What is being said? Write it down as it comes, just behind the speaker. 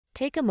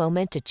Take a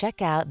moment to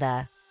check out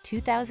the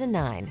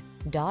 2009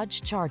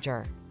 Dodge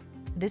Charger.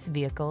 This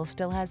vehicle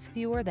still has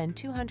fewer than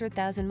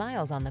 200,000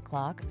 miles on the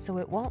clock, so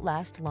it won't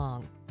last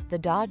long. The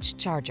Dodge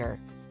Charger,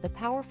 the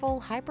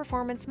powerful,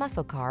 high-performance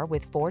muscle car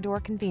with four-door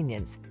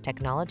convenience,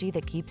 technology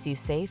that keeps you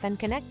safe and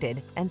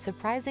connected, and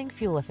surprising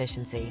fuel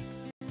efficiency.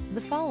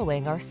 The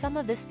following are some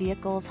of this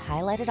vehicle's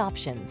highlighted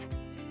options: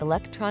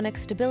 electronic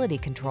stability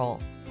control,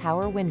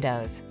 power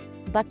windows,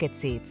 bucket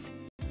seats,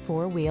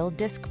 four-wheel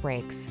disc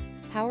brakes,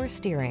 power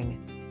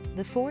steering,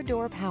 the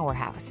four-door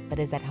powerhouse that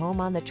is at home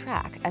on the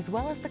track as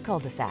well as the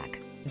cul-de-sac.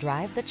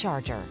 Drive the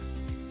Charger.